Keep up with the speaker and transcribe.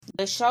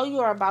The show you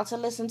are about to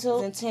listen to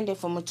is intended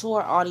for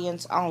mature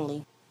audience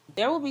only.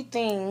 There will be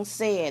things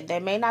said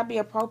that may not be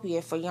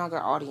appropriate for younger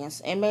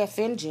audience and may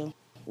offend you.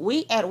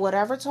 We at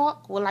Whatever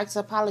Talk would like to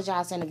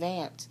apologize in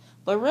advance,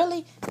 but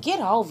really, get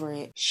over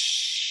it.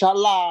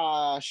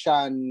 Shala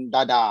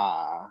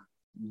shandada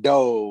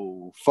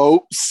do,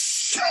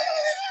 folks.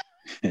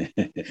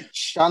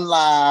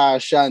 Shanla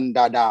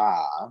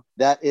shandada.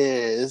 That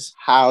is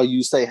how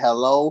you say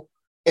hello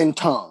in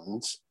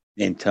tongues.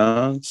 In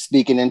tongues?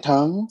 Speaking in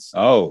tongues.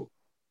 Oh.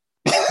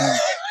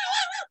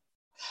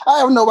 I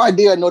have no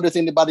idea nor does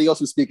anybody else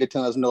who speaks in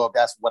tongues know if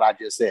that's what I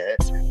just said.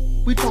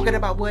 We talking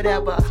about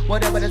whatever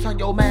that's on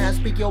your mind.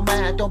 Speak your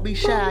mind. Don't be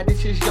shy.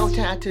 This is your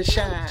time to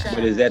shine.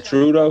 But is that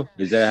true though?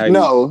 Is that how you?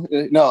 No.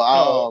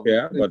 Okay,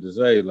 I'm about to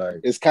say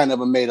it's kind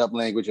of a made up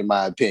language in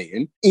my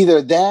opinion.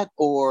 Either that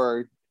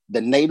or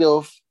the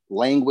native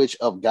language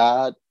of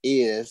God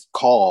is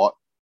called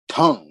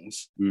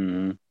tongues.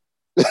 Mm-hmm.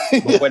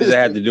 But what does it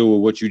have to do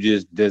with what you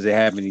just? Does it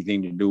have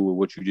anything to do with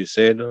what you just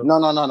said though? No.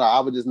 I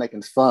was just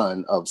making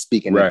fun of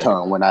speaking in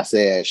tongue when I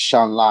said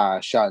Shanla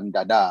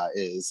Shandada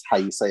is how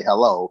you say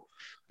hello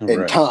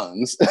in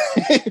tongues.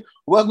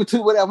 Welcome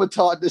to Whatever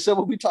Talk, the show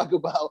where we talk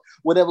about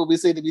whatever we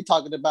say to be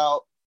talking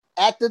about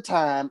at the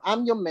time.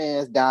 I'm your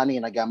man's Donnie,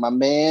 and I got my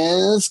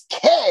man's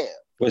Kev.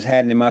 What's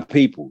happening, my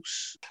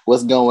peoples?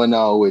 What's going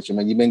on with you,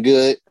 man? You been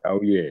good?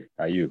 Oh yeah,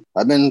 how you?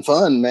 I've been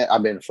fun, man.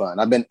 I've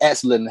been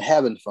excellent and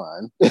having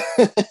fun.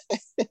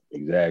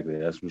 Exactly,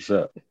 that's what's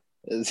up.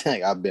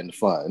 I've been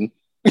fun.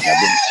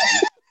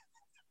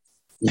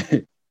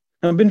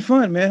 I've been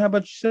fun, man. How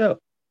about yourself?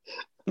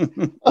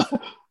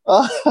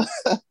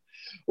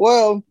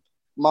 Well,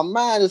 my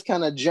mind is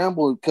kind of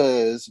jumbled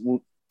because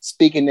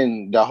speaking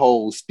in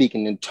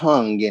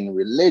tongue and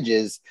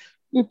religious,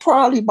 we're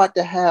probably about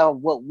to have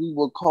what we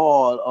would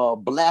call a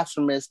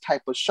blasphemous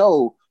type of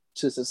show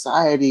to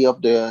society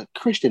of the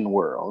Christian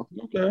world.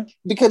 Okay.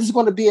 Because it's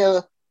going to be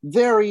a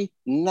very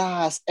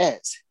Nas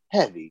X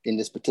heavy in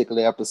this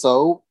particular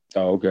episode.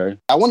 Oh, okay.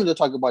 I wanted to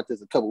talk about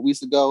this a couple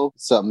weeks ago.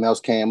 Something else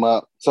came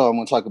up. So I'm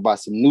going to talk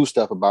about some new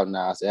stuff about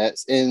Nas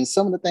X and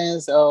some of the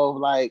things of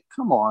like,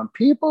 come on,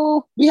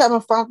 people. We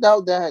haven't found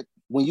out that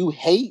when you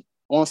hate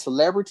on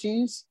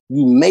celebrities,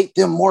 you make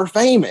them more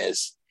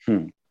famous.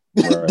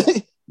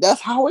 Right.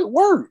 That's how it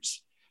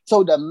works.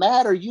 So the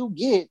madder you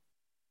get,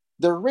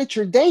 the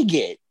richer they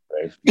get.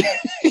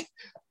 Right.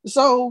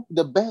 So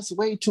the best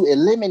way to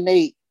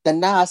eliminate the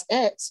Nas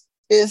X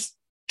is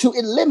to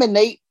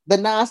eliminate the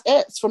Nas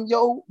X from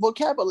your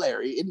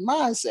vocabulary and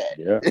mindset.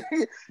 Yeah,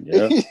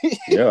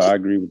 I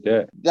agree with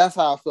that. That's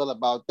how I feel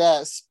about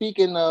that.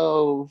 Speaking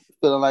of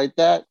feeling like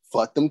that,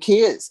 fuck them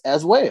kids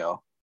as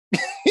well.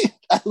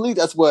 I believe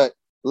that's what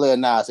Lil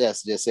Nas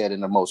X just said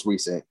in the most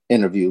recent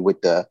interview with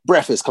the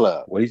Breakfast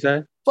Club. What did he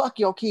say? Fuck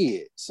your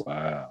kids.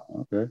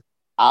 Wow. Okay.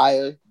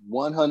 I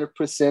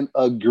 100%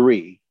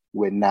 agree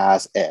with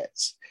Nas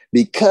X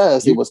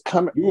because it was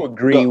coming. You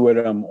agree with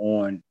him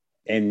on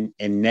in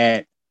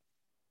that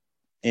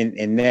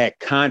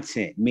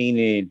content,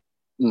 meaning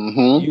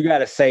you got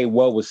to say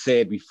what was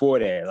said before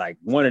that. Like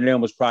one of them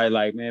was probably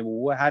like, man,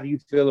 well, what do you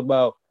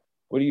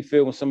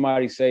feel when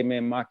somebody say,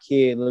 man, my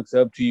kid looks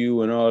up to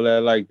you and all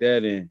that like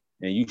that, and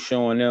you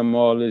showing them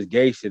all this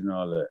gay shit and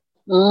all that.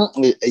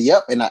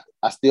 Yep, and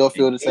I still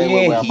feel the same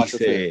way I'm about to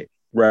say.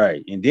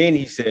 Right, and then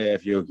he said,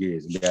 "F your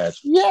kids." Gotcha.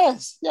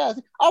 Yes. I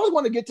always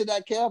want to get to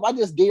that, Kev. I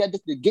just did that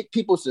just to get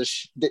people's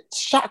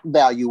shock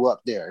value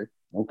up there.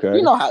 Okay.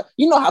 You know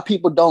how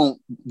people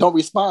don't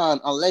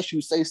respond unless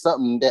you say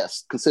something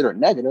that's considered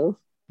negative.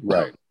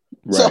 Right.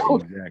 So,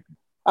 exactly.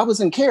 I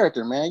was in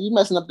character, man. You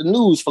messing up the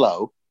news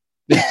flow.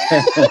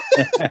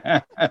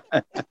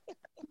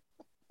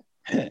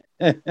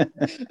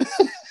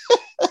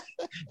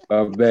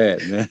 I'm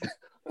bad, man.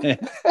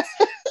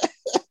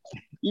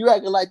 You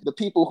acting like the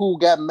people who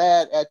got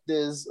mad at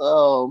this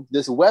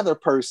weather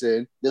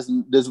person, this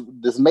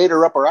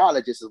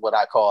meteorologist is what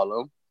I call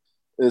him.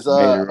 Is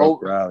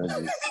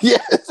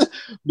yes,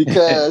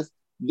 because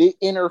they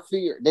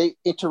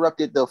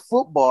interrupted the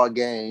football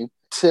game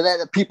to let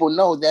the people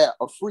know that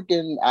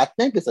I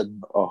think it's a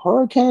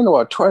hurricane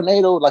or a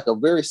tornado, like a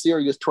very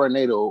serious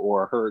tornado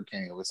or a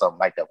hurricane or something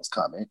like that was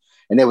coming,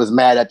 and they was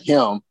mad at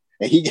him.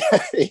 And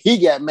he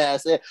got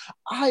mad, said,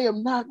 I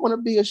am not going to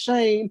be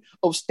ashamed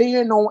of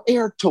staying on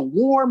air to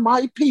warn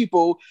my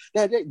people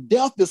that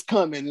death is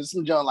coming and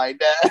some junk like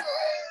that.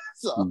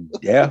 So,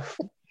 death?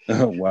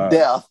 Wow.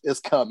 Death is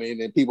coming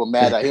and people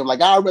mad at him.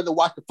 Like, I'd rather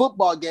watch the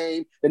football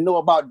game than know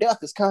about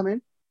death is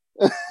coming.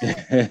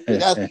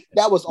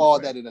 that was all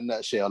that in a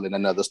nutshell in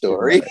another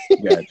story.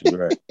 Right. Gotcha,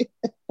 right.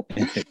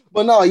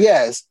 But no,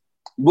 yes.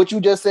 What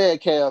you just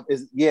said, Kev,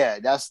 is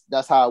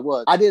that's how it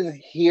was. I didn't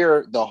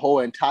hear the whole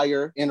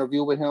entire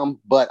interview with him,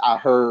 but I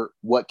heard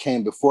what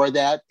came before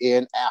that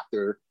and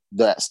after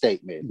that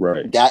statement.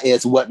 Right. That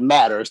is what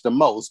matters the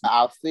most.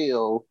 I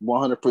feel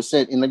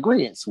 100% in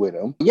agreement with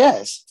him.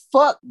 Yes,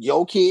 fuck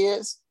your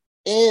kids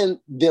and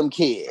them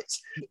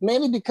kids.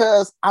 Mainly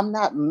because I'm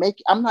not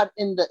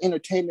in the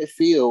entertainment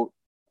field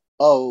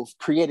of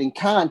creating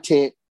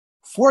content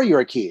for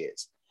your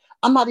kids.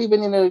 I'm not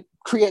even into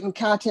creating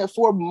content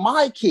for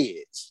my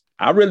kids.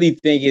 I really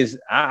think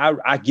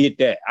I get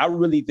that. I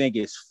really think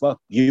it's fuck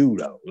you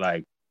though.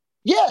 Like,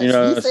 yes, you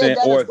know what I'm saying?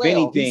 Or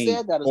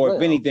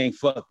if anything,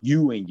 fuck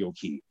you and your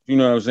kids. You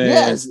know what I'm saying?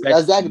 Yes,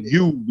 exactly.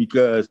 You,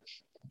 because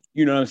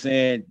you know what I'm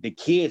saying? The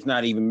kid's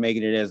not even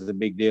making it as a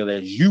big deal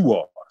as you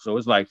are. So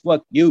it's like,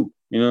 fuck you.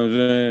 You know what I'm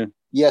saying?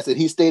 Yes, and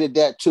he stated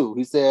that too.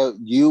 He said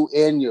you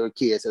and your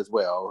kids as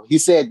well. He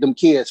said them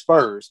kids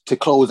first to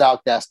close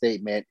out that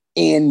statement,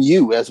 and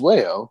you as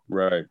well.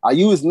 Right. I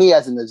use me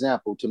as an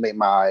example to make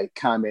my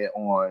comment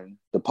on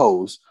the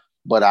post,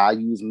 but I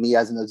use me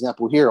as an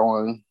example here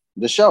on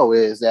the show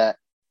is that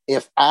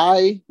if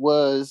I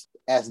was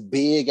as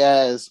big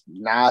as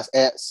Nas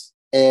X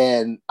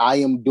and I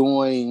am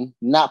doing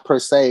not per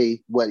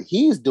se what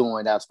he's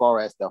doing as far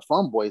as the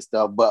fun boy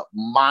stuff, but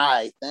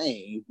my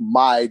thing,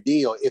 my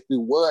deal, if it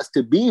was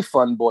to be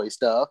fun boy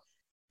stuff,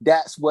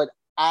 that's what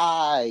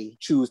I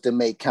choose to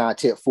make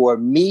content for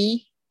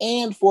me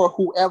and for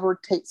whoever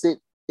takes it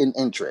in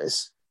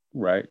interest.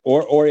 Right.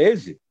 Or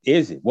is it?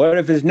 Is it? What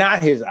if it's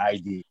not his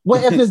idea?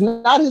 Well, if it's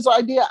not his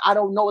idea, I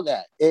don't know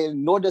that.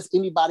 And nor does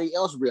anybody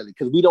else really,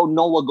 because we don't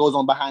know what goes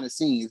on behind the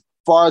scenes. As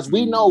far as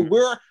we know,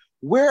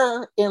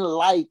 we're in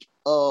like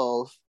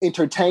of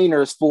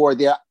entertainers for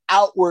their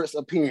outward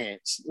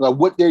appearance, like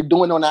what they're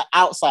doing on the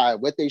outside,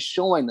 what they're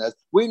showing us.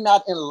 We're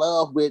not in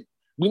love with,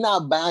 we're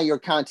not buying your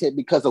content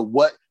because of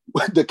what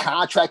the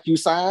contract you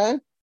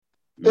signed.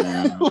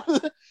 Again,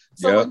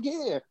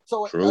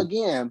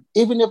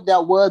 even if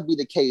that would be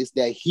the case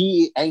that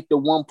he ain't the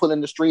one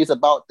pulling the strings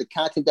about the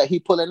content that he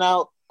pulling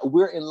out,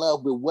 we're in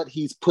love with what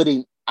he's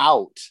putting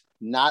out,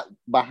 not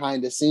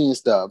behind the scenes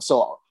stuff.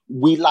 So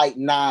we like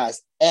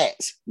Nas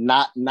X,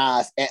 not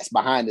Nas X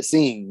behind the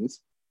scenes.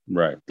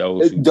 Right.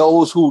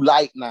 Those who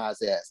like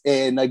Nas X.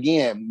 And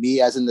again, me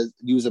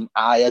using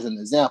I as an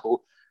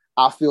example,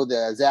 I feel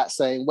the exact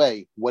same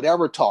way.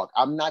 Whatever Talk,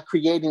 I'm not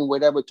creating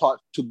Whatever Talk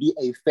to be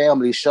a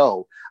family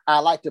show. I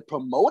like to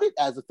promote it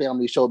as a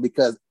family show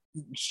because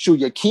shoot,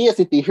 your kids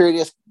need to hear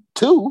this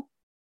too.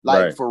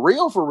 Like right. For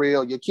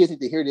real, your kids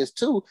need to hear this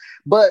too.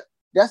 But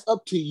that's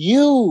up to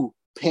you,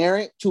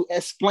 parent, to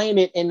explain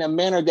it in a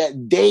manner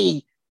that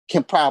they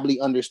can probably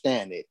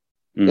understand it.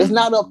 Mm-hmm. It's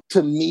not up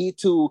to me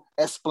to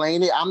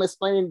explain it. I'm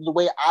explaining it the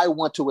way I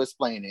want to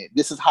explain it.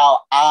 This is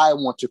how I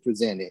want to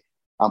present it.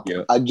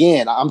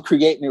 Again, I'm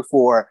creating it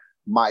for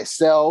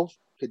myself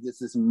because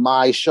this is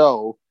my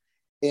show,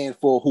 and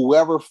for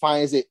whoever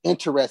finds it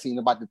interesting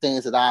about the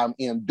things that I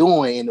am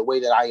doing and the way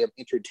that I am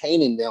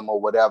entertaining them or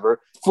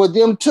whatever, for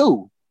them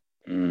too.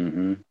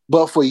 Mm-hmm.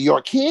 But for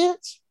your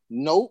kids,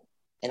 nope.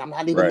 And I'm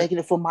not even making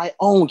it for my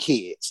own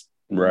kids.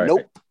 Right.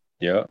 Nope.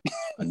 Yeah,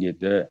 I get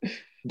that.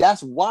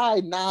 That's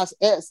why Nas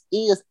X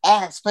is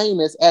as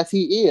famous as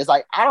he is.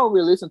 Like, I don't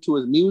really listen to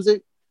his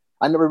music.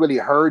 I never really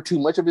heard too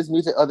much of his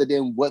music other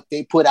than what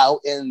they put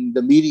out in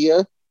the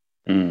media.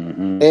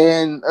 Mm-hmm.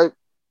 And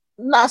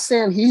not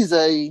saying he's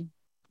a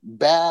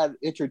bad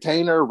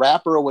entertainer,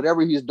 rapper, or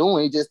whatever he's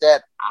doing, just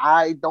that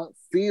I don't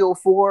feel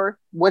for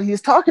what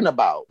he's talking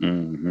about.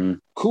 Mm-hmm.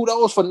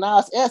 Kudos for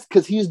Nas X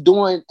because he's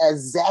doing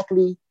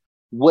exactly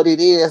what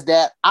it is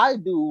that I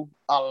do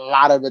a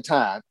lot of the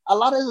time. A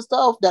lot of the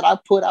stuff that I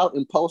put out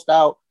and post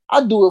out,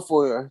 I do it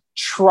for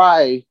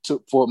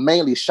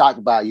mainly shock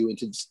value and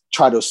to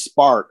try to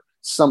spark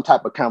some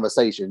type of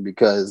conversation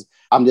because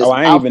I'm just.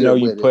 I didn't even know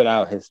you put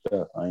out his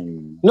stuff.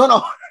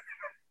 No.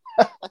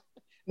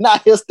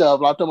 Not his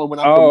stuff. I'm talking about when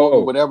I'm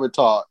promoting Whatever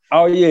Talk.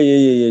 Oh yeah.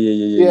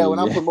 Yeah, when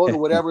I'm promoting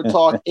Whatever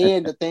Talk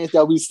and the things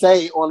that we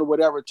say on the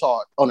Whatever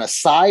Talk. On a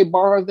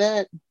sidebar of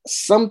that,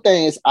 some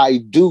things I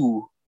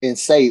do and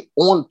say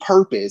on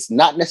purpose,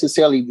 not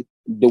necessarily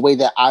the way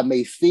that I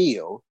may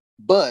feel,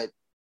 but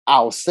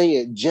I'll say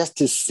it just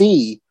to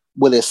see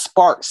will it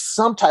spark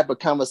some type of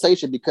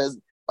conversation because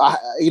I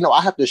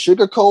have to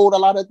sugarcoat a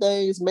lot of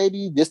things,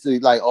 maybe just to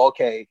like,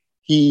 okay,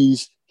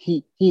 he's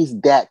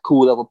that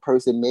cool of a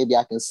person. Maybe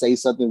I can say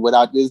something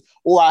without this,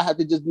 or I have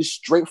to just be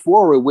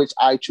straightforward, which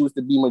I choose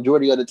to be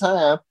majority of the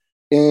time.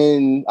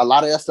 And a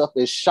lot of that stuff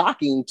is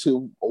shocking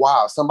to,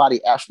 wow,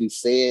 somebody actually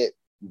said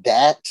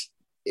that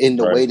in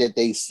the way that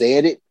they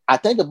said it. I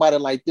think about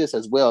it like this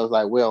as well. It's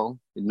like, well,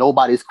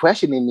 nobody's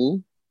questioning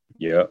me.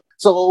 Yeah.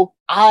 So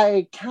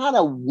I kind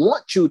of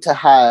want you to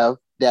have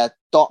that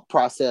thought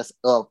process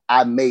of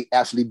I may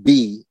actually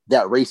be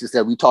that racist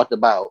that we talked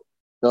about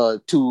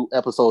 2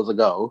 episodes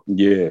ago.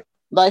 Yeah.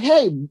 Like,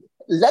 hey,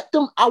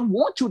 I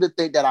want you to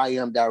think that I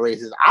am that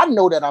racist. I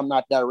know that I'm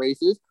not that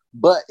racist,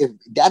 but if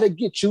that'll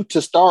get you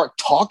to start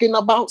talking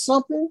about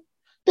something,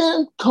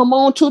 then come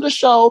on to the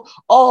show.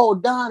 Oh,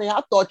 Donnie,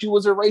 I thought you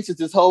was a racist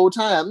this whole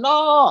time.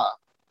 Nah,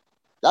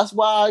 that's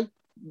why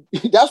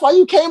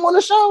you came on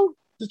the show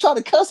to try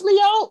to cuss me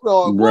out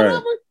or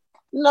whatever.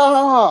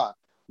 Nah,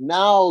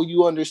 now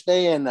you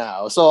understand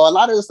now. So a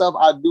lot of the stuff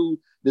I do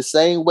the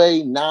same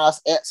way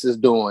Nas X is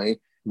doing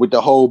with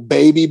the whole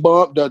baby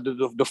bump,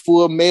 the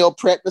full male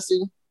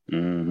pregnancy.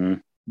 Mm-hmm.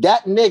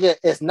 That nigga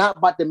is not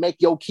about to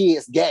make your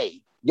kids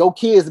gay. Your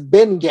kids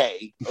been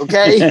gay,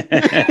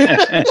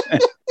 okay?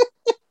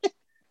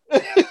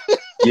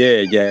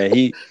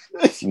 Yeah.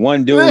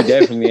 One dude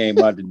definitely ain't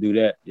about to do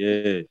that.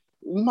 Yeah.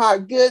 My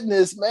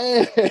goodness,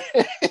 man.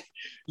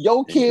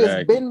 Your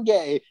kid's been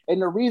gay.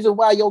 And the reason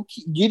why you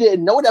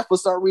didn't know that for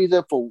some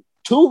reason, for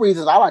two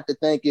reasons I like to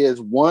think is,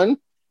 one,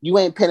 you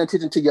ain't paying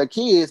attention to your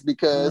kids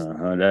because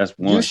that's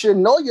one. You should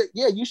know your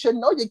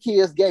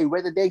kids gay,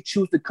 whether they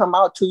choose to come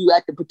out to you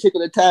at the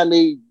particular time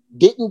they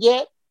didn't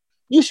yet.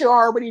 You should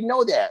already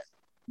know that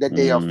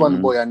they are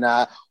fun boy or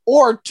not.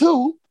 Or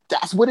two,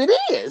 that's what it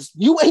is.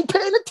 You ain't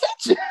paying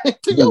attention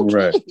to your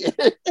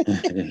kid.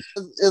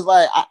 It's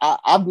like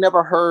I've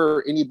never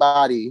heard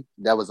anybody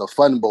that was a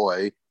fun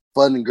boy,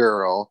 fun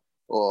girl,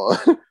 or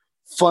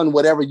fun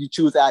whatever you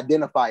choose to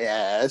identify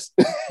as,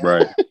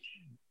 right,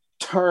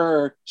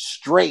 turn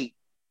straight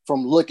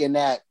from looking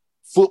at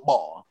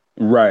football.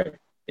 Right.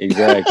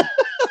 Exactly.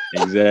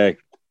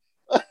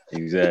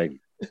 Exactly.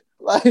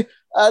 Like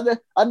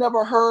I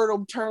never heard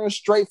them turn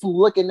straight from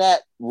looking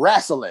at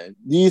wrestling,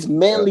 these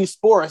manly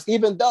sports,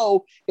 even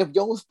though if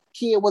your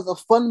kid was a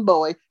fun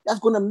boy, that's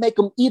going to make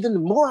them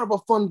even more of a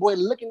fun boy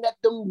looking at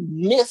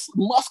them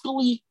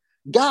muscly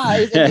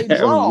guys and they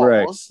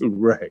draws.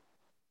 Right.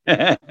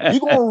 You're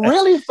going to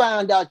really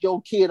find out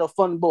your kid a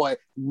fun boy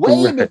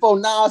way before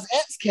Nas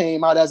X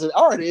came out as an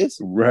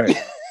artist. Right.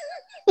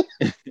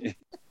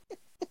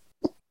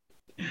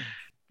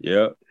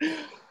 Yep.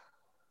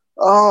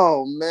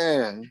 Oh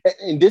man.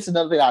 And this is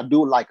another thing I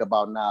do like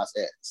about Nas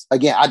X.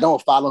 Again, I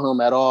don't follow him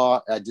at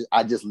all.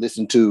 I just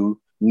listen to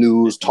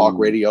news, talk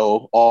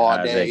radio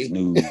all day.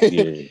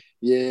 News,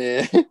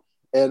 yeah.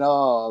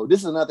 And this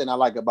is another thing I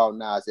like about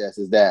Nas X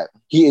is that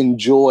he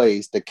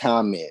enjoys the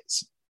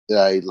comments.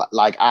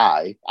 Like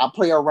I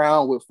play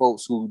around with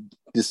folks who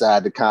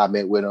decide to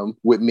comment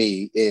with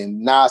me. And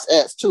Nas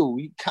X too.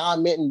 He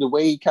commenting the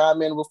way he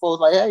commented with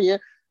folks like, hey, yeah,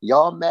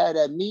 y'all mad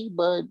at me,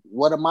 but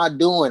what am I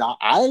doing?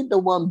 I ain't the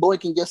one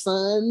boinking your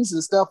sons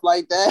and stuff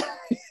like that.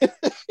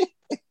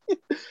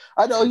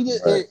 I know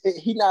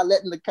he not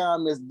letting the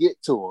comments get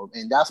to him,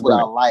 and that's what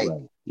I like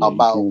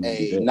about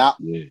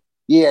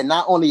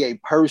not only a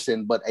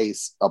person, but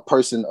a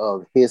person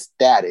of his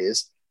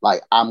status.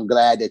 Like, I'm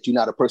glad that you're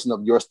not a person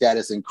of your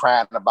status and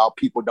crying about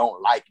people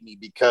don't like me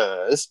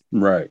because.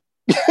 Right.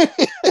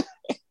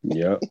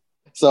 Yep.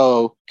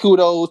 So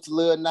kudos to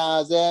Lil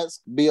Nas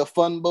X. Be a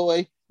fun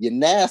boy. You're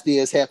nasty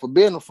as hell for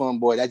being a fun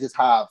boy. That's just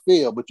how I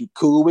feel, but you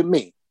cool with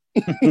me.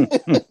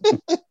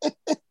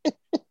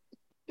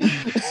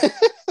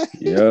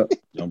 Yep.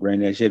 Don't bring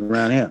that shit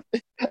around him.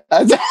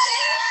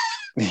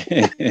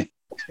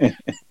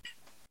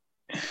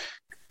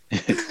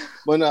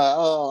 But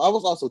I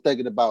was also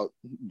thinking about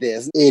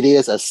this. It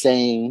is a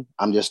saying.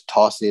 I'm just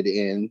tossing it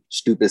in.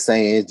 Stupid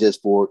sayings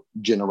just for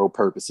general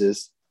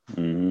purposes.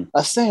 Mm-hmm.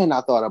 A saying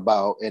I thought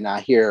about and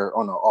I hear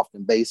on an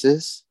often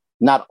basis.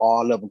 Not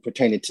all of them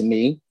pertaining to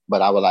me,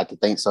 but I would like to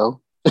think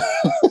so.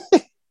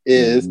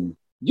 Is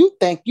you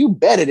think you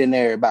better than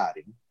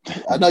everybody?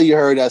 I know you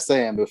heard that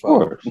saying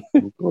before.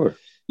 Of course.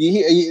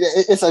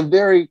 It's a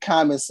very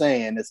common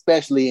saying,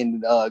 especially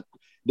in the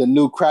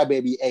new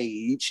crybaby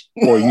age.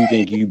 Or you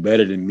think you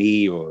better than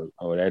me, or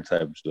that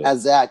type of stuff.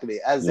 Exactly.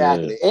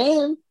 Yeah.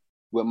 And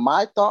with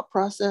my thought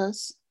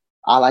process,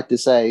 I like to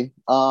say,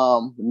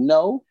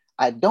 no,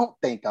 I don't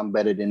think I'm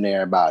better than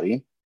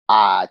everybody.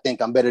 I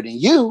think I'm better than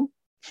you,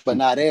 but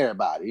not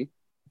everybody.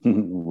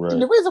 Right.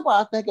 And the reason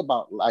why I think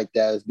about like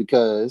that is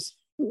because,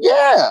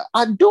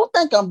 I do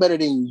think I'm better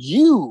than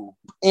you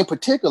in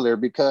particular,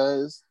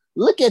 because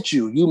look at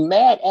you. You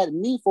mad at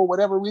me for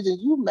whatever reason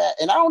you mad,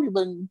 and I don't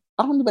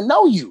even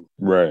know you.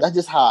 Right. That's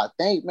just how I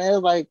think, man.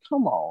 It's like,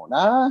 come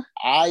on,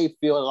 I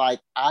feel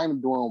like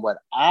I'm doing what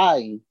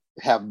I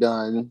have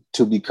done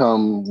to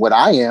become what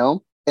I am.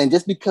 And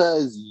just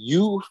because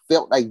you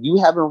felt like you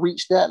haven't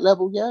reached that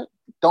level yet,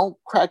 don't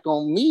crack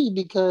on me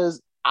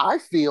because I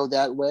feel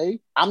that way.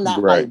 I'm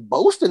not like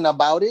boasting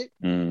about it.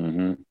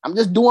 Mm-hmm. I'm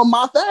just doing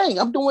my thing.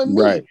 I'm doing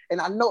me. Right.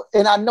 And I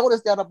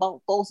noticed that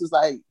about folks is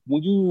like,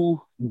 when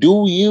you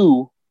do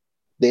you,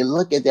 they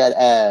look at that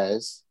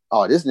as,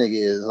 oh, this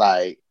nigga is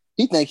like,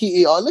 he think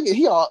he all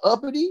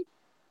uppity.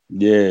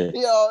 Yeah.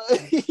 He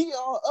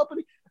all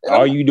uppity. And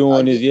all you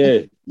doing is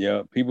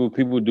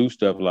people do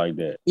stuff like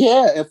that.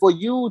 Yeah, and for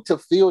you to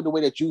feel the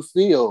way that you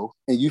feel,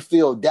 and you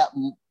feel that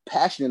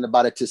passionate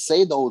about it, to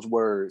say those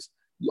words,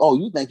 oh,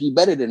 you think you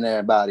better than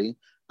everybody.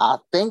 I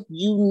think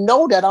you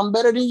know that I'm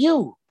better than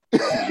you.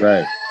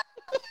 Right.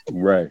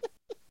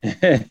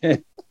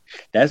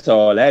 That's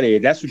all that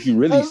is. That's what you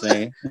really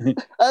saying.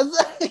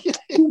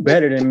 You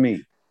better than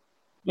me.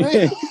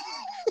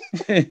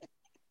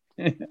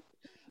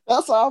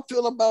 That's how I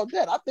feel about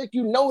that. I think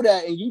you know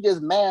that, and you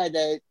just mad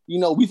that,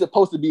 we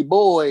supposed to be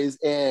boys,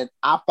 and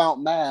I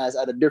found mine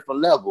at a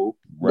different level.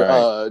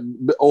 Right.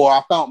 Or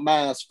I found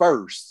mine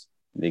first.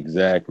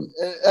 Exactly.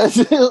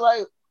 It's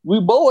like, we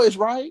boys,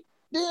 right?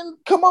 Then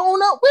come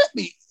on up with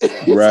me.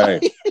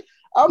 Right. Like,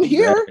 I'm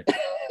here.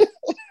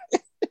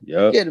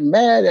 Yep. Getting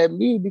mad at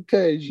me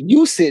because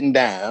you sitting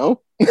down.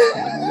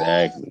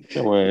 Exactly.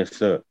 Come on,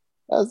 what's up?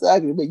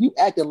 Exactly, man. You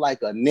acting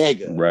like a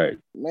nigga. Right.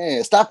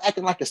 Man, stop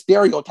acting like a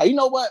stereotype. You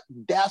know what?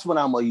 That's what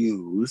I'm going to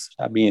use.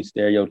 Stop being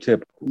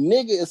stereotypical.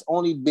 Nigga is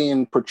only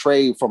being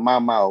portrayed from my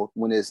mouth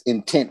when it's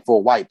intent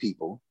for white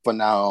people from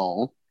now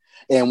on.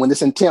 And when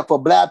it's intent for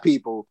black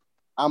people,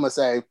 I'm going to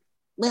say,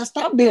 man,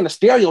 stop being a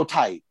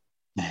stereotype.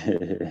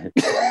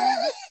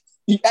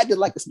 You acted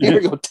like a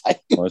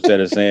stereotype. Well, instead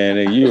of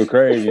saying you a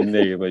crazy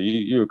nigga, but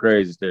you a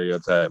crazy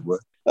stereotype, boy.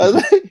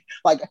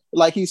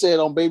 like he said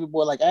on Baby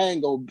Boy, like I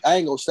ain't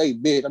gonna say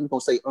bitch. I'm just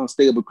gonna say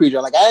unstable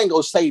creature. Like I ain't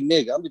gonna say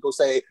nigga. I'm just gonna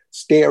say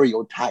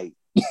stereotype.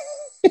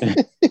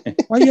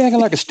 Why you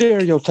acting like a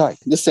stereotype?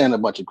 Just saying a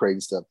bunch of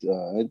crazy stuff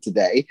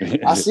today.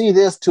 I see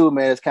this too,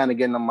 man. It's kind of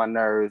getting on my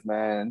nerves,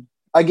 man.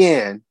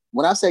 Again,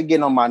 when I say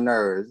getting on my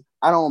nerves,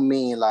 I don't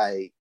mean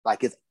like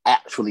it's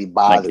actually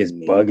bothering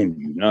me. Bugging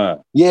you, nah.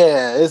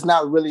 Yeah, it's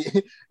not really.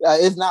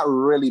 It's not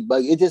really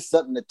bugging. It's just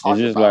something to talk about.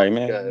 It's just like,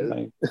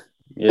 man.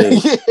 Yeah.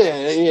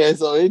 yeah.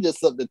 So it's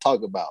just something to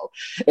talk about.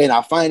 And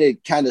I find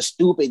it kind of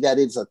stupid that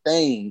it's a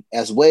thing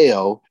as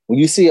well. When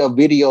you see a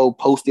video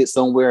posted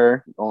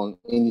somewhere on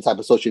any type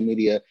of social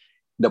media,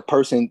 the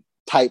person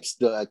types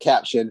the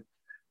caption,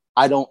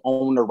 "I don't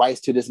own the rights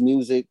to this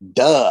music."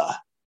 Duh.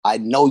 I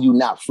know you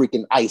not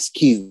freaking Ice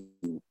Cube.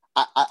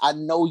 I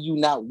know you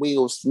not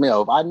Will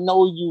Smith. I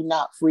know you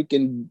not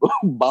freaking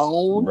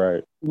Bone.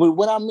 Right. But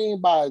what I mean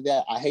by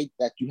that, I hate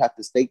that you have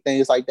to state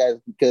things like that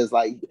because,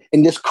 like,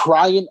 in this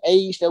crying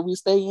age that we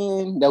stay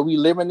in, that we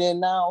living in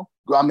now,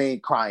 I mean,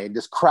 crying,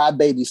 this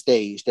crybaby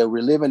stage that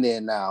we're living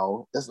in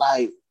now, it's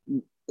like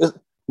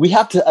we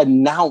have to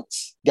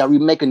announce that we're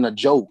making a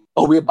joke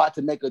or we're about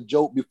to make a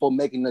joke before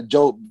making a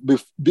joke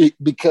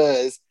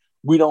because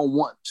we don't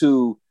want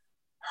to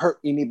hurt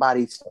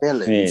anybody's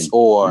feelings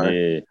or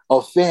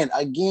offend.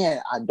 Again,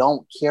 I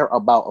don't care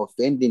about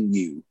offending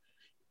you.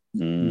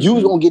 Mm-hmm.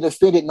 You gonna get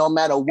offended no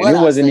matter what. And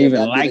it wasn't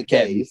even like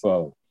that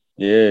before.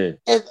 Yeah.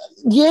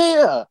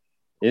 Yeah.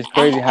 It's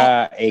crazy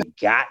how it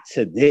got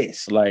to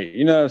this. Like,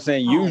 you know what I'm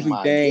saying?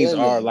 Usually things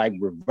are like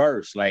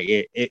reversed. Like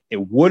it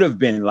would have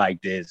been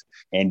like this,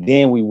 and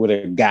then we would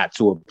have got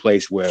to a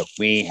place where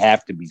we ain't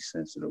have to be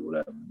sensitive or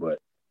whatever. But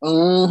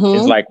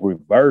it's like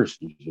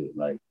reversed and shit.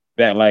 Like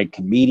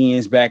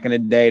comedians back in the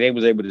day, they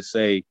was able to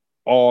say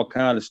all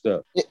kind of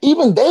stuff.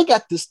 Even they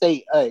got to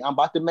state, "Hey, I'm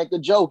about to make a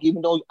joke,"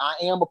 even though I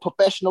am a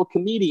professional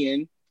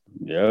comedian.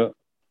 Yeah.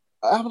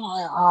 I'm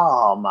like,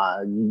 oh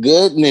my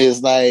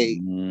goodness, like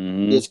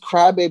this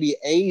crybaby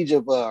age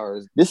of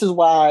ours. This is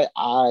why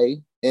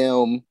I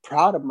am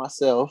proud of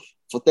myself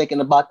for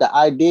thinking about the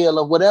ideal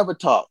of whatever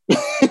talk.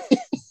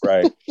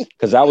 Right.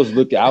 Because I was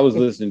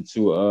listening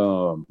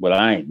to but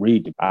I ain't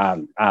read it.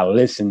 I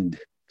listened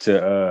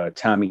to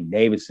Tommy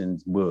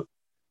Davidson's book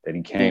that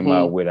he came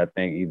out with, I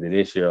think either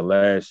this year or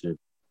last year,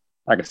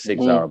 like a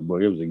 6-hour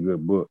book. It was a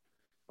good book,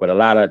 but a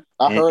lot of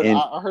I heard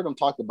him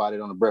talk about it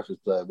on the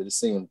Breakfast Club, but it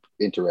seemed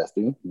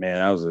interesting. Man,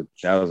 that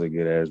was a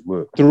good ass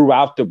book.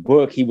 Throughout the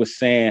book, he was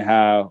saying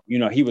how, you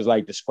know, he was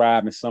like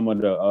describing some of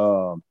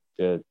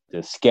the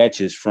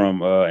sketches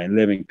from In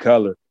Living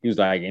Color. He was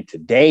like, in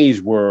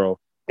today's world,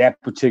 that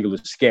particular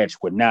sketch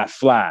would not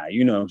fly.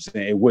 You know what I'm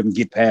saying? It wouldn't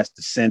get past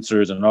the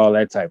censors and all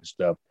that type of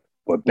stuff.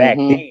 But back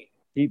then,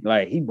 he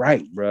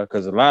right, bro.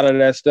 Because a lot of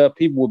that stuff,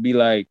 people would be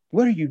like,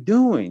 "What are you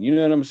doing?" You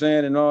know what I'm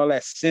saying? And all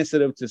that,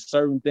 sensitive to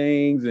certain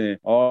things and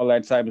all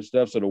that type of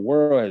stuff. So the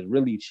world has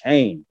really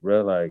changed,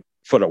 bro. Like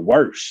for the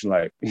worse.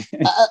 Like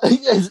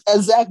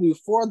exactly,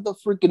 for the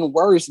freaking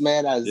worse,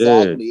 man.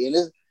 Exactly.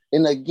 Yeah.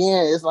 And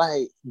again, it's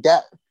like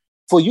that.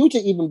 For you to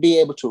even be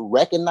able to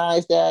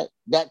recognize that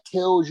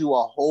tells you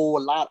a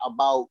whole lot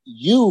about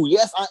you.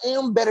 Yes, I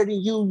am better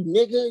than you,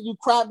 nigga, you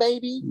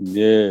crybaby.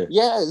 Yeah.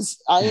 Yes,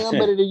 I am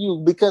better than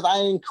you because I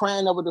ain't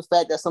crying over the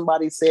fact that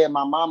somebody said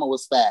my mama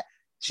was fat.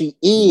 She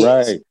is.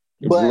 Right.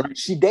 But right.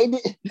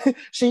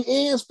 She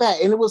is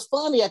fat. And it was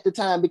funny at the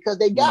time because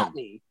they got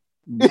me.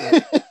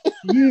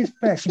 She is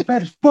fat. She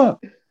fat as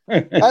fuck.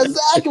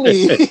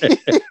 Exactly.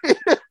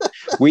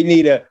 We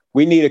need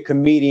a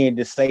comedian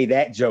to say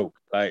that joke.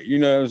 Like, you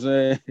know what I'm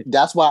saying?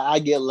 That's why I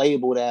get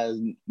labeled as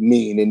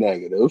mean and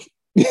negative.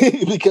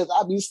 Because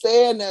I be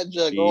saying that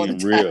joke all the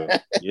time. Real.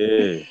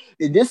 Yeah.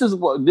 This is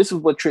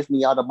what trips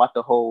me out about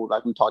the whole,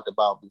 like we talked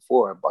about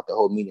before, about the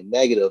whole mean and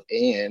negative.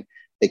 And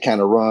it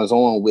kind of runs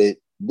on with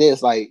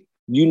this. Like,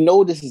 you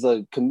know, this is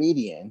a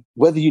comedian.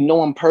 Whether you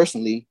know him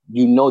personally,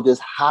 you know this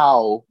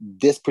how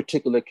this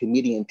particular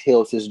comedian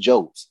tells his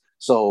jokes.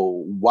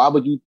 So why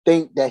would you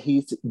think that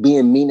he's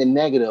being mean and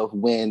negative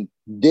when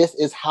this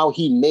is how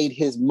he made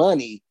his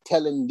money,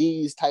 telling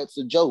these types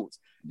of jokes?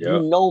 Yep.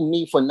 You know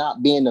me for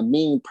not being a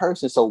mean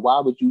person. So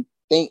why would you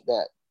think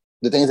that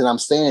the things that I'm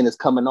saying is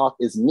coming off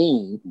as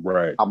mean?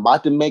 Right. I'm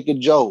about to make a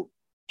joke.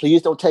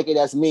 Please don't take it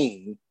as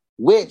mean.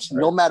 Which,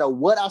 no matter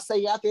what I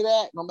say after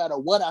that, no matter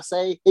what I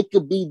say, it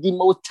could be the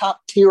most top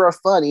tier of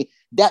funny.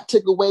 That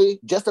took away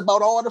just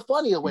about all the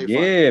funny away from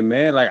me. Yeah,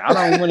 man. Like,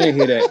 I don't want to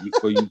hear that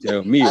before you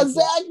tell me.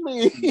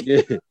 Exactly.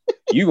 Yeah.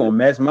 You gonna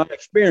mess my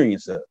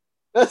experience up.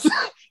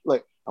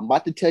 Like, I'm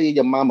about to tell you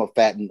your mama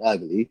fat and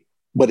ugly,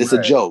 but it's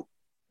a joke.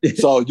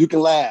 So you can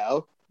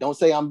laugh. Don't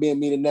say I'm being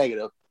mean and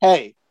negative.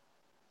 Hey,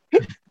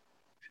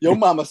 your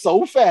mama's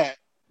so fat.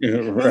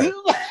 Right.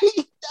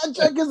 That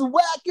junk is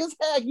whack as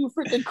heck, you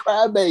freaking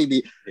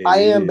crybaby. I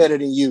am better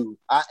than you.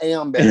 I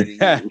am better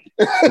than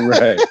you.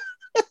 Right.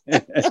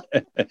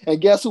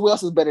 And guess who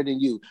else is better than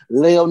you?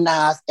 Lil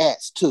Nas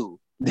X too.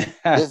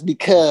 Just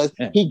because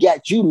he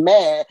got you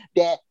mad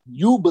that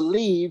you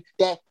believe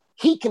that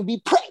he can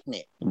be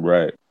pregnant.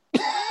 Right.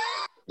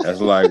 That's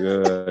like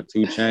 2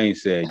 Chainz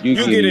said. You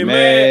getting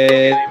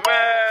mad.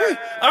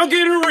 I'm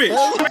getting rich.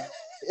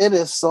 It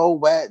is so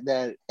whack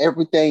that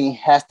everything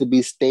has to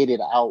be stated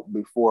out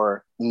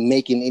before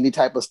making any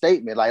type of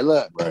statement. Like,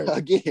 look,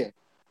 again,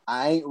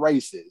 I ain't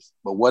racist,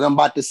 but what I'm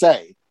about to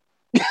say.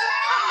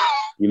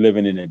 We're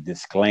living in a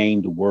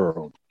disclaimed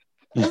world.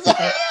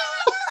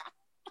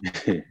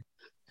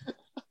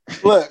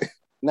 Look,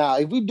 now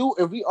if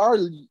we are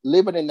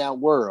living in that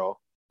world,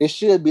 it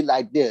should be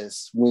like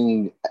this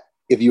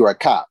if you're a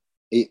cop.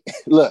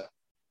 Look,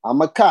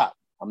 I'm a cop.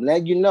 I'm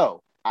letting you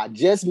know. I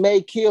just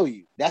may kill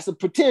you. That's a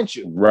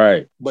potential.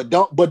 Right. But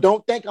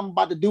don't think I'm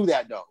about to do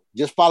that though.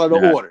 Just follow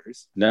the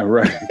orders. Not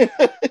right.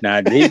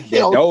 Now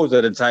those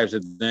are the types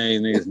of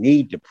things niggas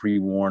need to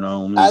pre-warn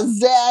on.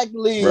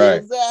 Exactly. Right.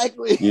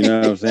 Exactly. You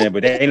know what I'm saying?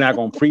 But they ain't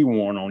gonna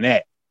pre-warn on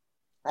that.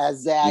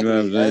 Exactly.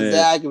 You know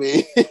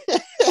Exactly.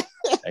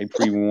 They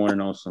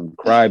pre-warning on some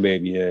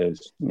crybaby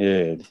ass.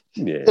 Yeah.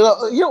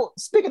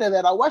 Speaking of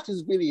that, I watched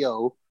this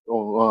video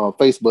on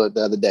Facebook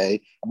the other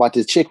day about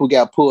this chick who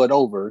got pulled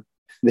over.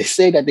 They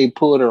say that they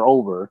pulled her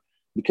over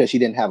because she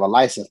didn't have a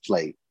license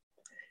plate.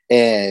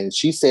 And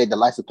she said the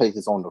license plate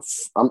is on the,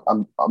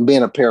 I'm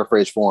being a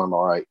paraphrase for him,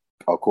 all right,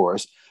 of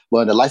course.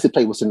 But the license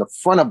plate was in the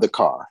front of the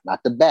car,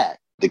 not the back.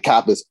 The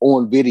cop is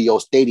on video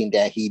stating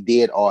that he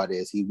did all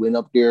this. He went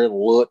up there,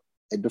 looked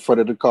at the front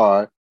of the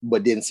car,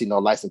 but didn't see no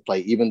license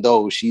plate, even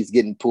though she's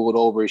getting pulled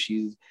over.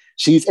 She's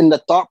in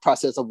the thought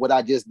process of what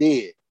I just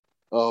did,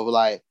 of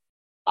like,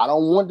 I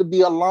don't want to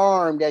be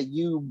alarmed that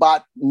you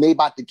may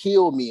about to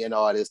kill me and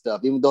all this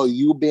stuff, even though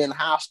you being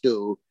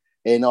hostile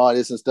and all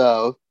this and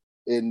stuff.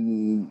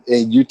 And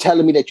you're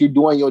telling me that you're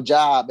doing your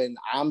job, and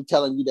I'm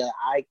telling you that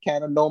I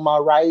kind of know my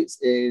rights,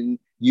 and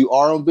you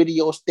are on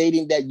video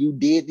stating that you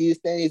did these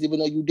things, even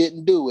though you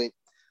didn't do it.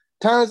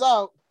 Turns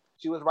out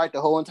she was right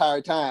the whole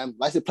entire time.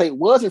 License plate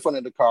was in front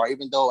of the car,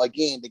 even though,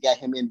 again, they got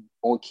him in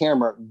on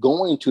camera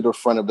going to the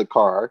front of the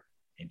car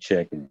and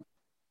checking.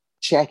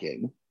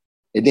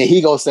 And then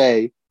he go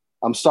say,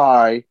 I'm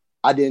sorry,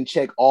 I didn't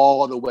check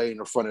all the way in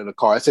the front of the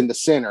car. It's in the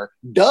center.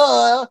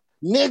 Duh,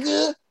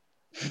 nigga.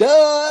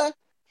 Duh.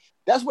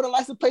 That's where the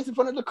license plates in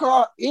front of the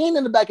car and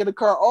in the back of the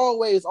car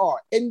always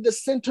are. In the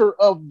center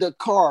of the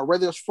car,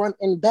 whether it's front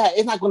and back.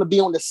 It's not going to be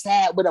on the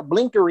side where the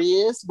blinker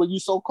is, where you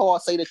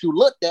so-called say that you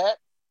looked at.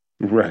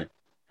 Right.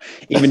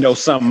 Even though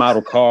some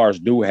model cars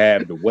do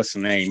have the what's the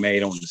name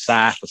made on the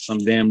side for some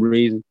damn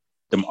reason.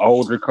 Some of them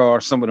older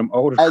cars.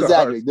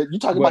 Exactly. You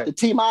talking about the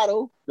T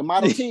model, the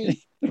Model T.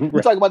 Right.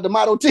 You talking about the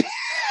Model T.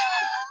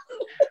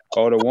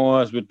 Or the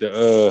ones with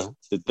the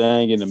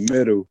thing in the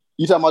middle.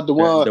 You talking about the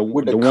one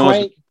with the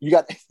crank? You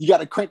got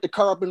to crank the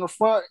car up in the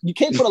front. You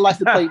can't put a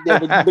license plate there,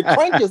 but the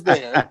crank is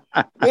there.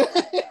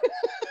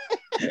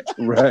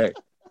 Right.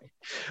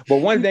 But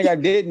one thing I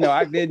didn't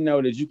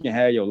know that you can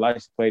have your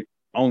license plate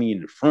only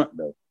in the front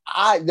though.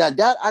 I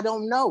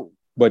don't know.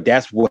 But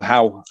that's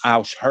how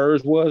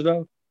hers was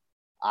though.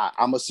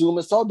 I'm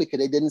assuming so because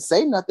they didn't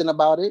say nothing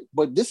about it.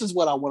 But this is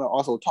what I want to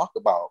also talk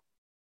about.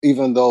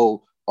 Even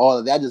though all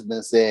of that has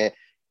been said,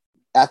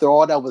 after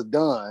all that was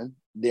done,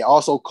 they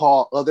also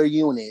called other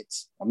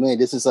units. I mean,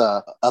 this is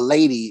a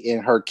lady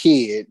and her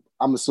kid.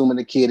 I'm assuming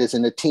the kid is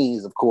in the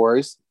teens, of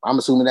course. I'm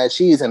assuming that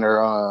she's in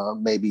her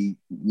maybe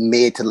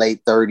mid to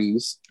late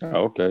 30s.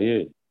 Oh, okay,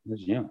 yeah.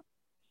 That's young.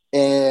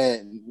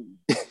 And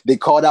they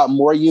called out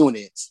more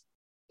units.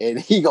 And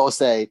he gonna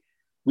say,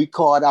 we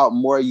called out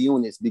more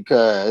units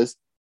because,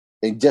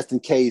 and just in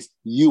case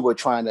you were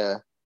trying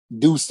to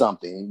do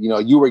something,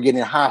 you were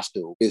getting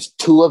hostile. It's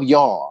 2 of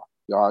y'all.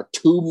 Y'all are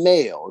 2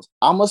 males.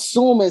 I'm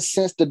assuming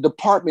since the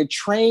department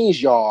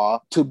trains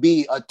y'all to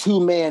be a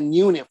 2-man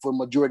unit for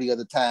majority of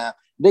the time,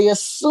 they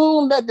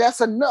assume that that's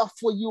enough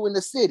for you in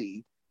the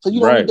city. So you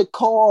don't need to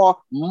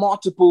call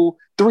multiple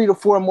 3 to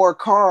 4 more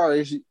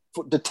cars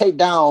to take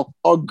down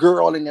a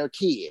girl and their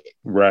kid.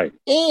 Right.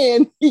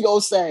 And he gonna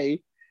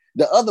say,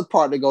 the other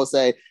partner gonna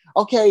say,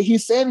 okay, he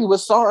said he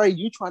was sorry.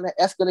 You trying to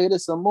escalate it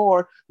some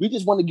more. We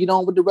just want to get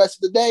on with the rest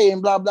of the day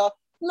and blah, blah.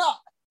 No,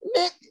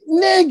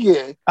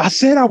 nigga. I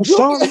said I was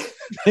sorry.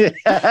 Nigga,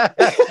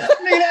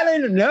 that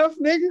ain't enough,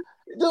 nigga.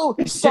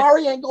 Dude,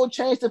 sorry ain't gonna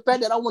change the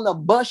fact that I want to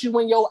bust you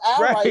in your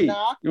eye right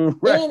now.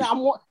 Right.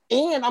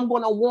 And I'm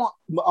gonna want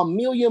a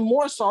million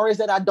more sorries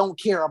that I don't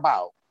care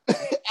about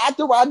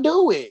after I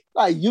do it.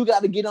 Like, you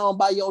got to get on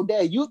by your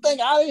day. You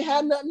think I ain't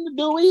had nothing to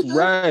do either?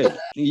 Right.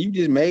 You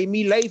just made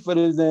me late for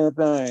this damn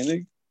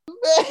thing,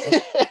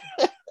 nigga.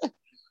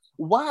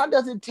 Why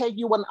does it take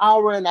you an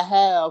hour and a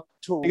half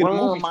to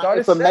run my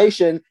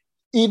information,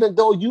 even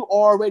though you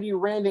already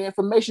ran the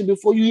information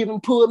before you even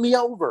pulled me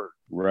over?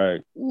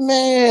 Right.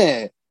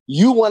 Man,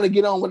 You want to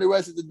get on with the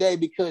rest of the day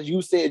because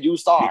you said you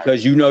sorry.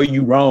 Because you know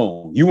you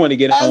wrong. You want to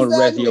get on with the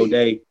rest of your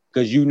day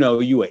because you know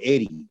you an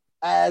idiot.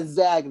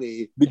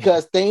 Exactly.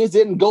 Because things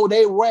didn't go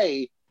their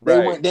way.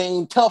 They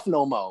ain't tough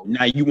no more.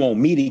 Now you want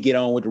me to get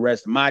on with the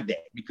rest of my day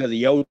because of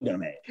your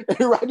dumb ass.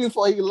 Right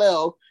before he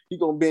left, he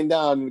gonna bend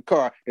down in the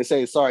car and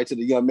say sorry to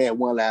the young man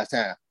one last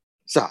time.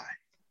 Sorry.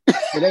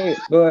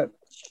 But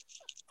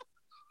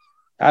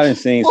I done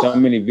seen so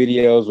many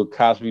videos with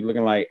cops be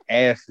looking like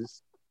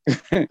asses.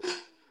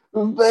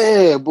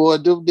 Man, boy,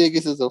 them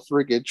niggas is a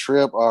freaking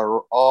trip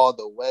all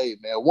the way,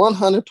 man.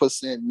 100%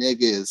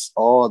 niggas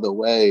all the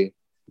way.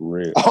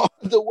 Real. All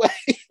the way.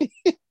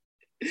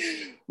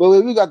 But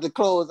when we got to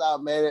close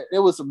out, man, it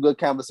was some good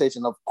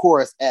conversation. Of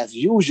course, as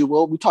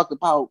usual, we talked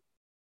about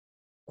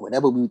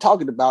whatever we were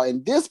talking about.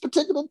 In this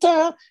particular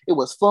time, it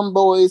was fun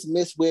boys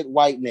mixed with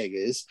white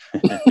niggas.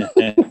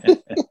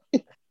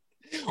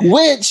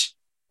 Which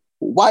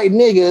white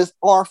niggas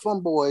are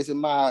fun boys in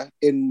my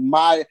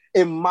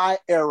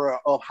era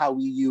of how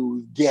we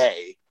use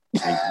gay.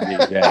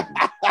 Exactly.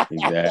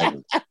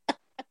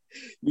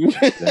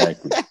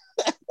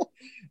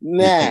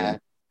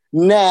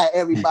 Nah,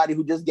 everybody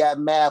who just got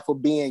mad for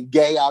being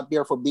gay out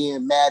there, for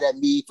being mad at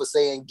me for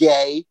saying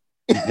gay.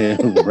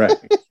 Right.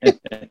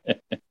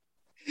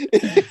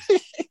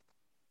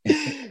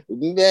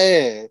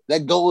 Man,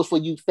 that goes for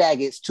you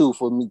faggots too,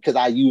 for me, because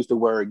I used the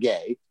word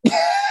gay.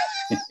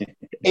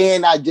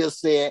 And I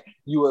just said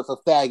you was a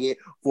faggot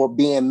for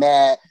being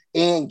mad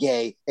and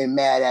gay and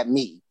mad at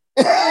me.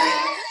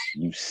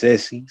 You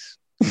sissies.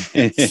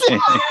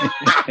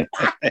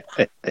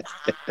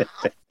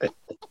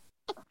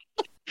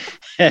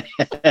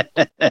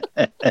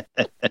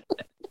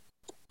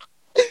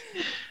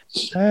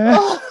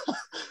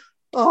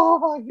 Oh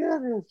my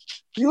goodness.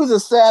 You was a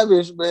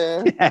savage,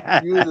 man.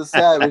 You was a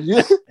savage.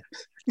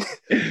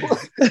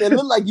 It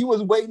looked like you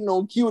was waiting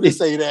on Q to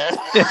say that.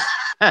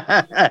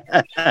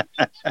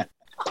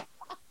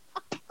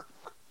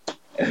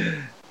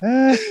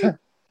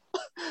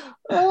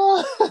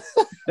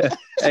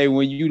 Hey,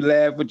 when you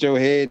laugh with your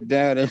head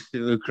down, that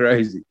shit look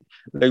crazy.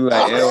 Look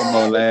like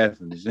Elmo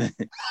laughing.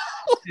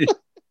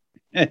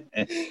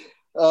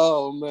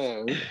 Oh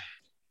man.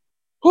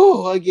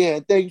 Whew,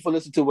 again, thank you for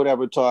listening to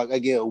Whatever Talk.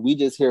 Again, we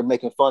just here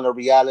making fun of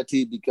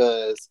reality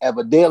because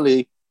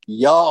evidently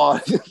y'all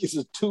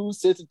is too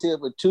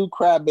sensitive or too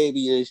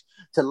crybaby-ish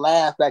to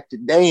laugh at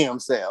your damn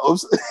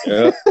selves.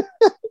 Yep.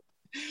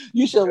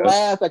 You should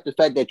laugh at the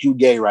fact that you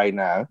gay right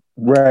now.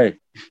 Right.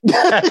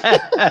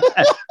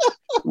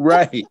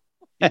 Right.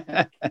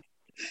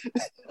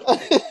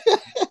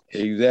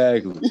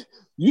 Exactly.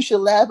 You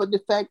should laugh at the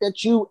fact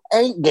that you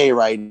ain't gay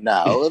right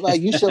now. Like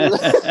you should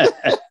laugh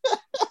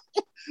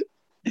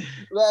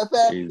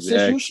at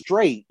since you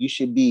straight, you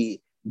should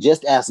be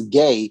just as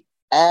gay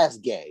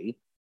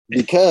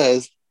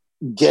because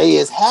gay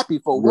is happy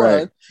for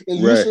one, and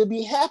you should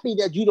be happy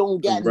that you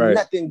don't got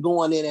nothing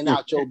going in and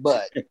out your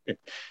butt.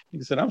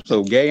 He said, I'm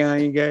so gay, I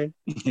ain't gay.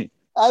 Exactly.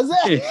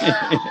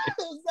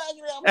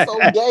 I'm so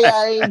gay,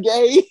 I ain't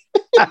gay.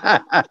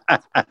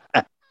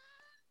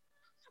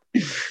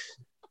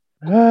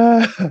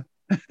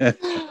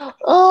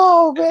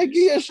 Oh man,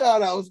 give your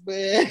shout outs,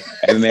 man.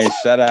 Hey man,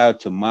 shout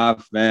out to my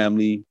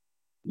family,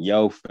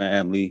 your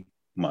family,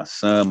 my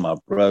son, my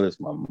brothers,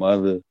 my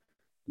mother,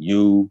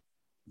 you,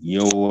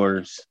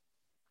 yours,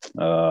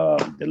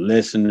 the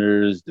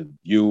listeners, the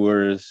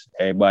viewers,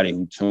 everybody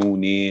who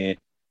tuned in,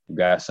 who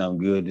got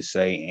something good to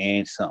say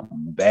and something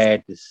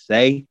bad to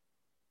say.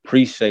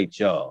 Appreciate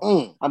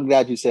y'all. I'm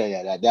glad you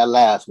said that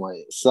last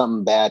one,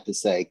 something bad to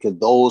say, because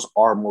those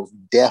are most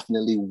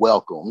definitely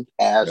welcomed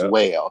as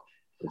well.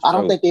 I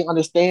don't think they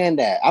understand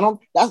that.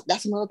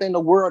 That's another thing the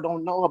world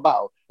don't know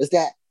about, is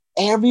that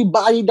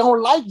everybody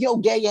don't like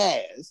your gay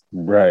ass.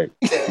 Right.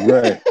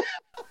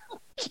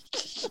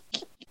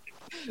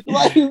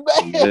 Like, man,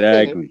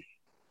 exactly.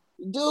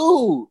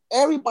 Dude,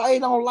 everybody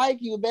don't like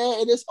you,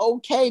 man. And it's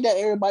okay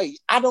that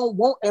I don't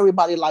want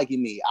everybody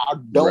liking me. I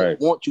don't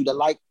want you to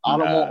like, I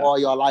don't want all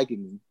y'all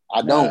liking me.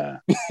 I don't.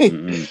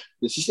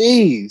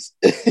 Jeez.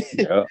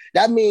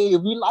 That means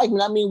if you like me,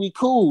 that means we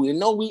cool. And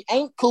no, we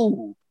ain't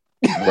cool.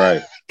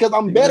 Right. Because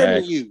I'm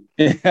better than you.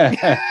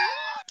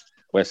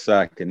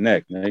 Westside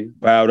Connect, nigga.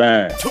 Bow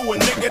down. To a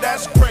nigga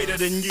that's greater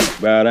than you.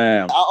 Bow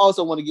down. I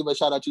also want to give a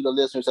shout out to the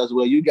listeners as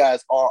well. You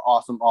guys are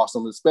awesome,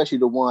 especially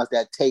the ones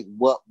that take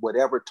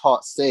whatever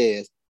talk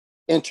says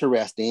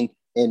interesting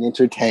and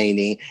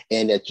entertaining,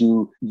 and that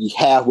you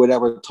have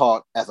whatever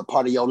talk as a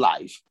part of your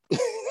life.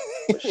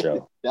 For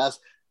sure. That's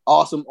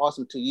awesome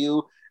to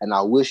you. And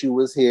I wish you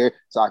was here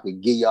so I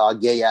could give y'all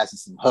gay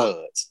asses some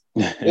hugs.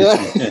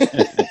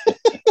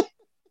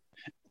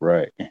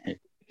 Right.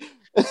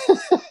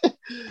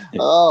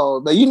 Oh,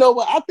 but you know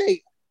what? I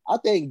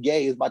think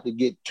gay is about to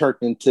get turned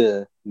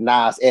into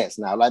Nas X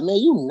now. Like, man,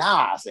 you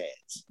Nas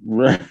X.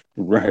 Right.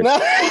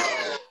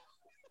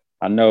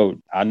 I know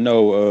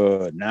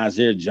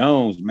Nasir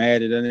Jones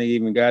mad that nigga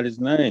even got his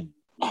name.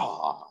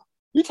 Oh,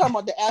 you talking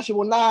about the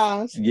actual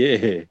Nas?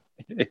 Yeah.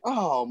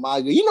 Oh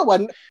my God. You know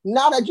what?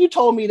 Now that you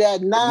told me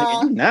that Nas,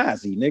 nigga, you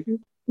Nazi, nigga.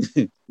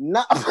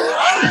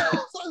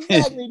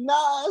 Exactly,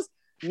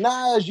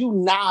 Nas, you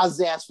Nas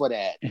ass for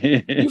that.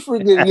 You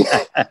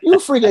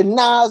freaking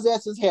Nas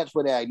ass's head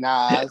for that,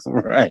 Nas.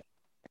 Right.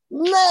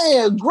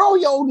 Man, grow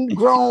your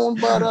grown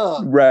butt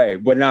up.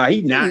 Right, but nah,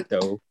 he not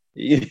though.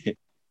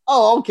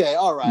 Oh, okay,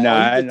 all right.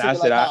 Nah,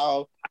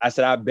 I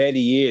said I bet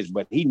he is,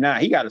 but he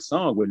not. He got a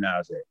song with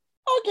Nas.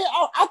 Okay,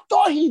 I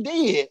thought he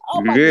did. I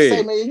was about to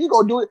say, man, you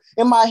gonna do it.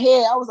 In my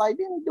head, I was like,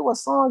 didn't he do a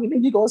song? And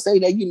then you gonna say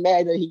that you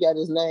mad that he got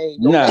his name?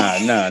 Nah.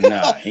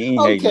 He ain't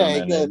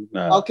okay, good.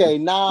 Nah. Okay,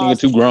 Nas. Nigga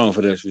too grown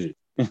for that shit.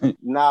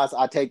 Nas,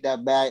 I take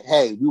that back.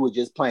 Hey, we were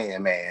just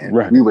playing, man.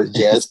 Right. We was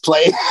just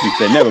playing. He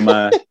said, never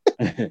mind.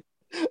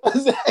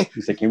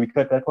 He said, can we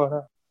cut that part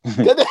out?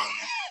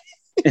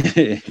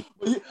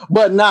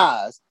 But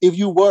Nas, if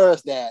you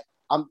was that,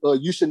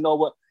 you should know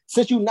what.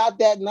 Since you're not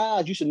that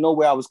Nas, you should know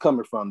where I was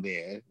coming from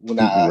there when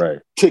I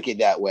took it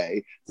that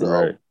way.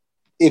 So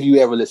if you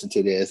ever listen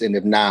to this, and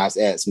if Nas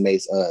X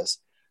makes us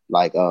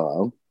like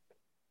some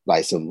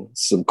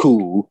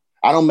cool,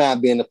 I don't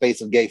mind being the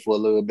face of gay for a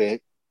little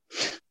bit.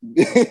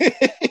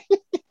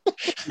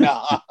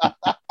 Nah.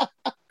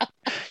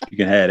 You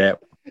can have that.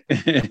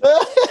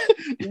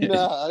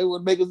 Nah, it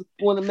would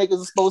want to make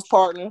us a spokes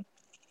partner.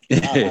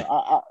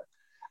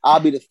 I'll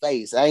be the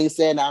face. I ain't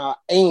saying I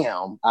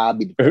am. I'll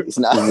be the face.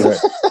 Nah.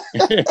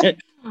 Hey,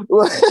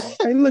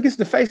 look, it's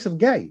the face of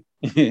gay.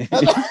 You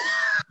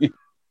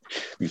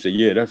say,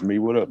 yeah, that's me.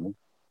 What up, man?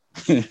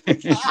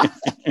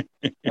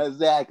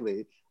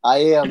 Exactly. I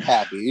am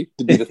happy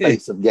to be the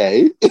face of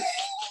gay.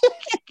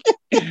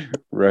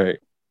 Right.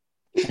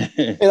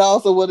 And I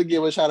also want to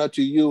give a shout out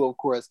to you, of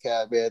course,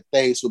 Kat, man.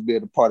 Thanks for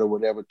being a part of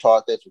Whatever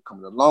Talk. Thanks for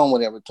coming along,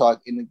 Whatever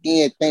Talk. And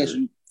again, thanks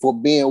for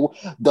being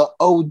the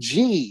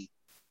OG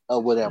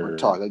of Whatever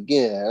Talk.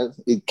 Again,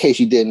 in case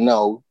you didn't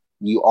know,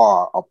 you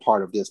are a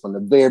part of this from the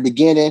very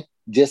beginning,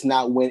 just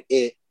not when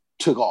it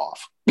took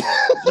off.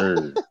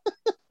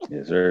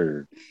 Yes,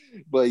 sir.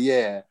 But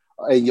yeah,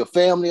 and your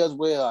family as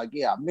well.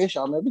 Yeah, I miss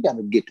y'all, man. We got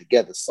to get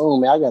together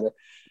soon, man. I gotta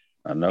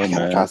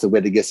find some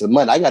way to get some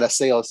money. I gotta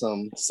sell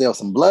some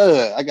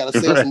blood. I gotta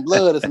sell some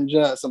blood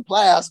and some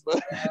plasma.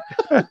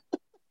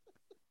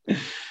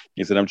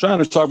 He said, I'm trying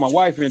to talk my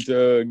wife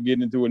into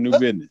getting into a new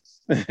business.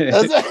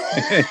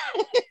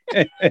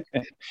 Talking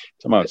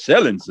about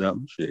selling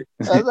something. Shit.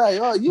 I was like,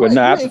 oh, you ain't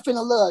finna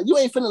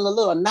a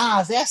little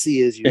Nas Essy,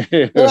 is you?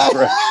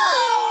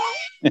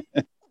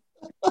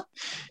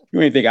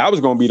 You ain't think I was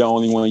gonna be the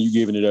only one you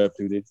giving it up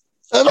to this.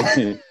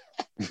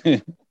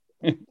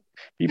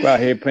 People out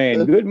here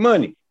paying good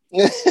money.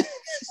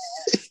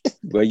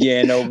 But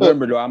yeah, in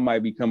November though, I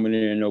might be coming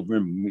in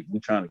November. We're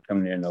trying to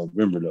come in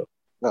November though.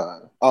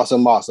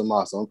 Awesome. And I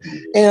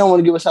want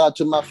to give a shout out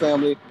to my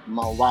family,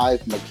 my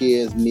wife, my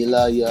kids, me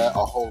love ya,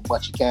 a whole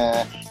bunch of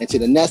kind. And to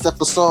the next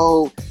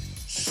episode,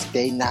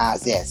 stay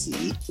Nas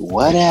Essy.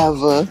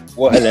 Whatever.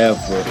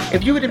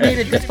 If you would have made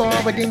it this far,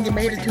 but then you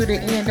made it to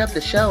the end of the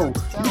show,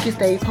 you can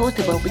stay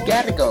posted, but we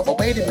gotta go. But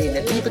wait a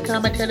minute, leave a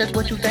comment, tell us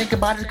what you think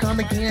about it.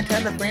 Come again,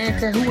 tell a friend,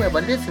 tell whoever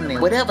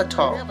listening. Whatever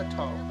talk.